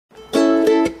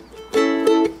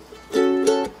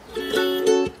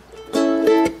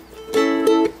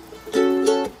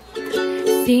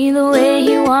see the way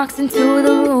he walks into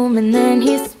the room and then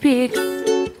he speaks.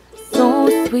 So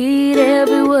sweet,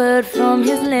 every word from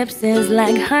his lips is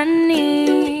like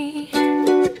honey.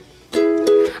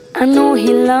 I know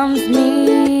he loves me.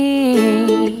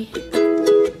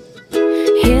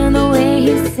 Hear the way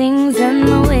he sings and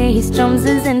the way he strums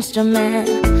his instrument,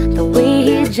 the way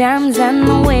he jams and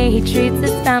the way he treats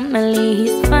his family.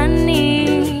 He's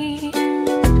funny.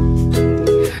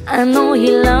 I know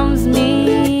he loves me.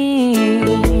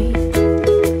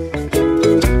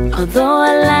 Although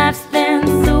our life's been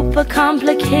super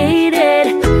complicated,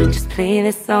 just play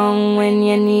this song when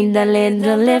you need a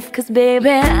little lift. 'Cause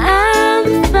baby, I'm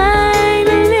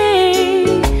finally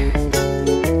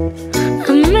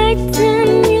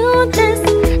making you this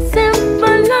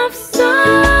simple love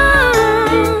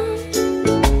song.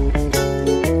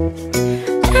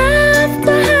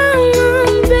 After how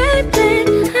long, baby,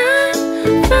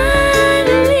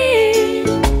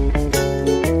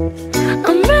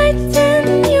 I'm writing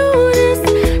you this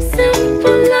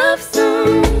simple love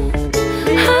song.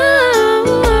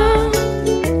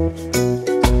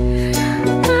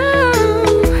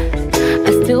 I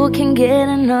still can't get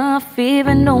enough,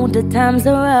 even though the times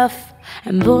are rough.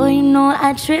 And boy, you know I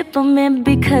trip on it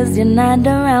because you're not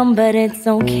around. But it's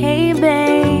okay,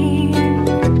 babe,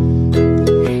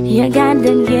 you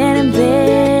gotta get it,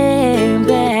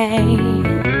 baby.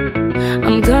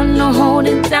 I'm gonna hold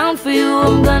it down for you,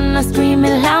 I'm gonna scream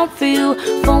it loud for you,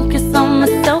 focus on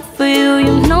myself for you.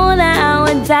 You know that I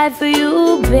would die for you,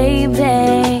 baby.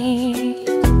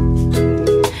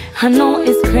 I know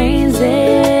it's crazy.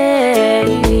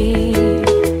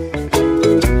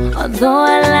 Although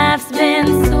our life's been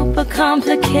super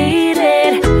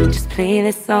complicated, just play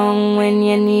this song when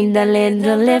you need a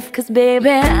little lift. 'Cause baby,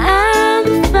 I'm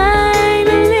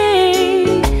finally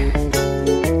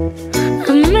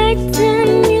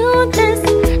making you this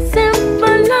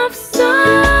simple love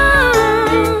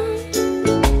song.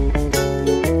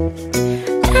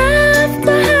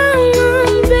 After how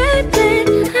long, baby,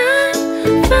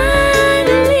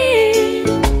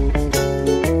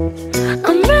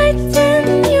 I'm writing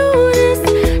you this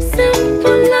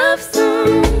simple love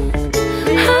song.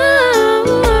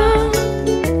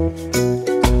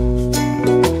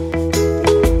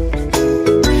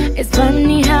 It's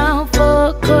funny how four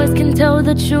chords can tell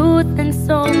the truth in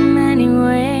so many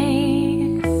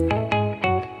ways.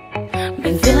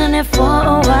 Been feeling it for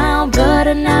a while, but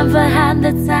I never had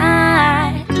the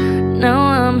time. Now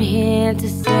I'm here to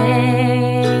say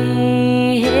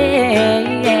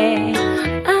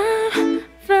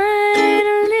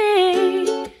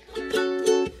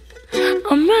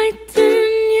I'm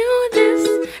writing you this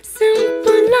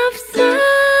simple love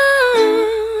song.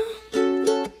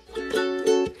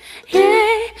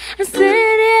 Yeah, I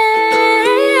said yeah.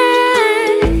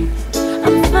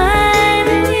 I'm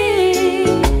writing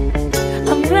you.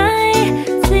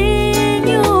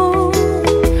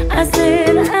 I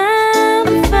said I'm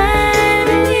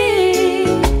writing you.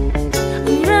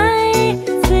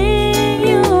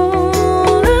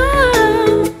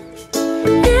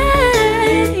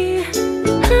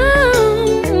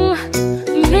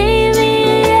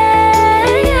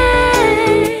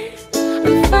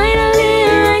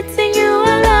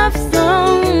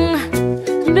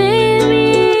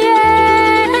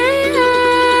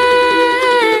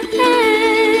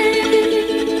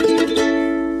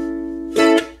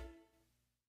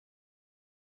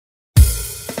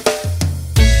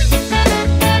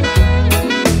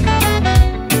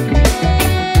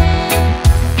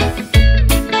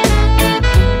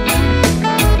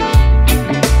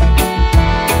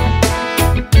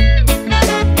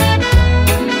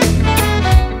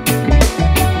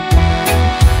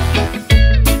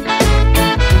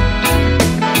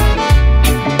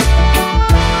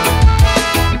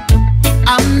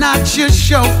 Your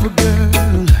chauffeur,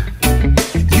 girl,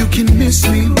 you can miss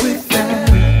me with that,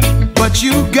 but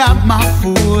you got my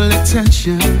full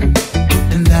attention,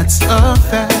 and that's a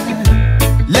fact.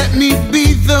 Let me be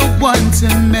the one to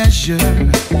measure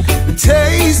the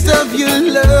taste of your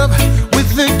love with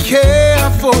the care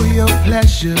for your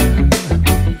pleasure.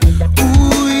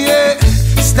 Ooh yeah,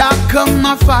 stock up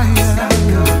my fire,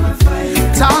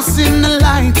 tossing the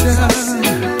lighter,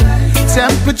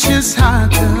 temperatures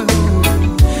hotter.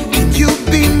 You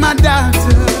be my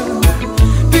doctor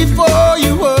before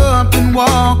you up and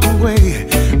walk away.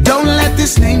 Don't let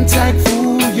this name tag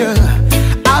fool you.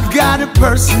 I've got a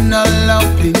personal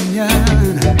opinion.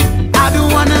 I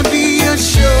don't wanna be a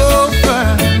chauffeur.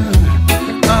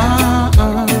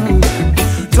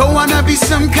 Don't wanna be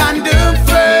some kind of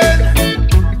friend.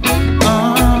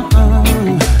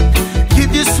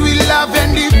 Give you sweet love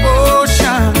and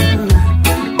devotion.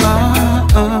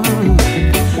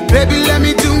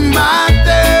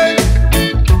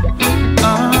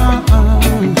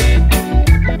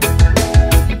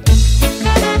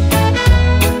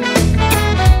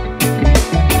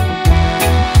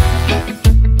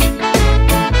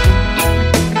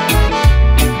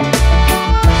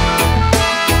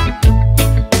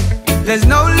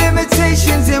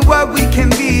 what we can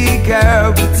be,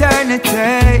 girl,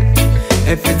 eternity.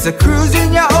 If it's a cruise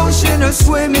in your ocean or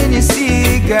swim in your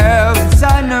sea, girl, it's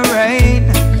on the rain.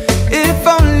 If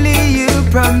only you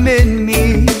permit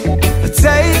me a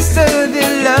taste of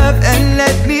your love and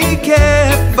let me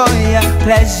care for your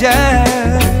pleasure.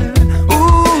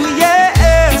 Ooh,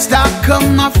 yeah. Stock up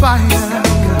my fire,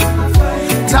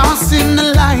 toss in the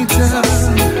lighter,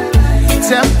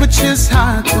 temperature's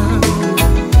hotter.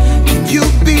 Can you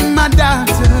be my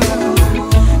doctor?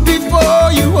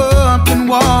 Before you up and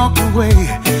walk away,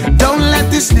 don't let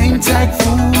this name tag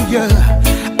fool ya.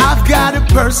 I've got a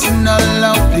personal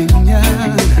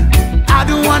opinion.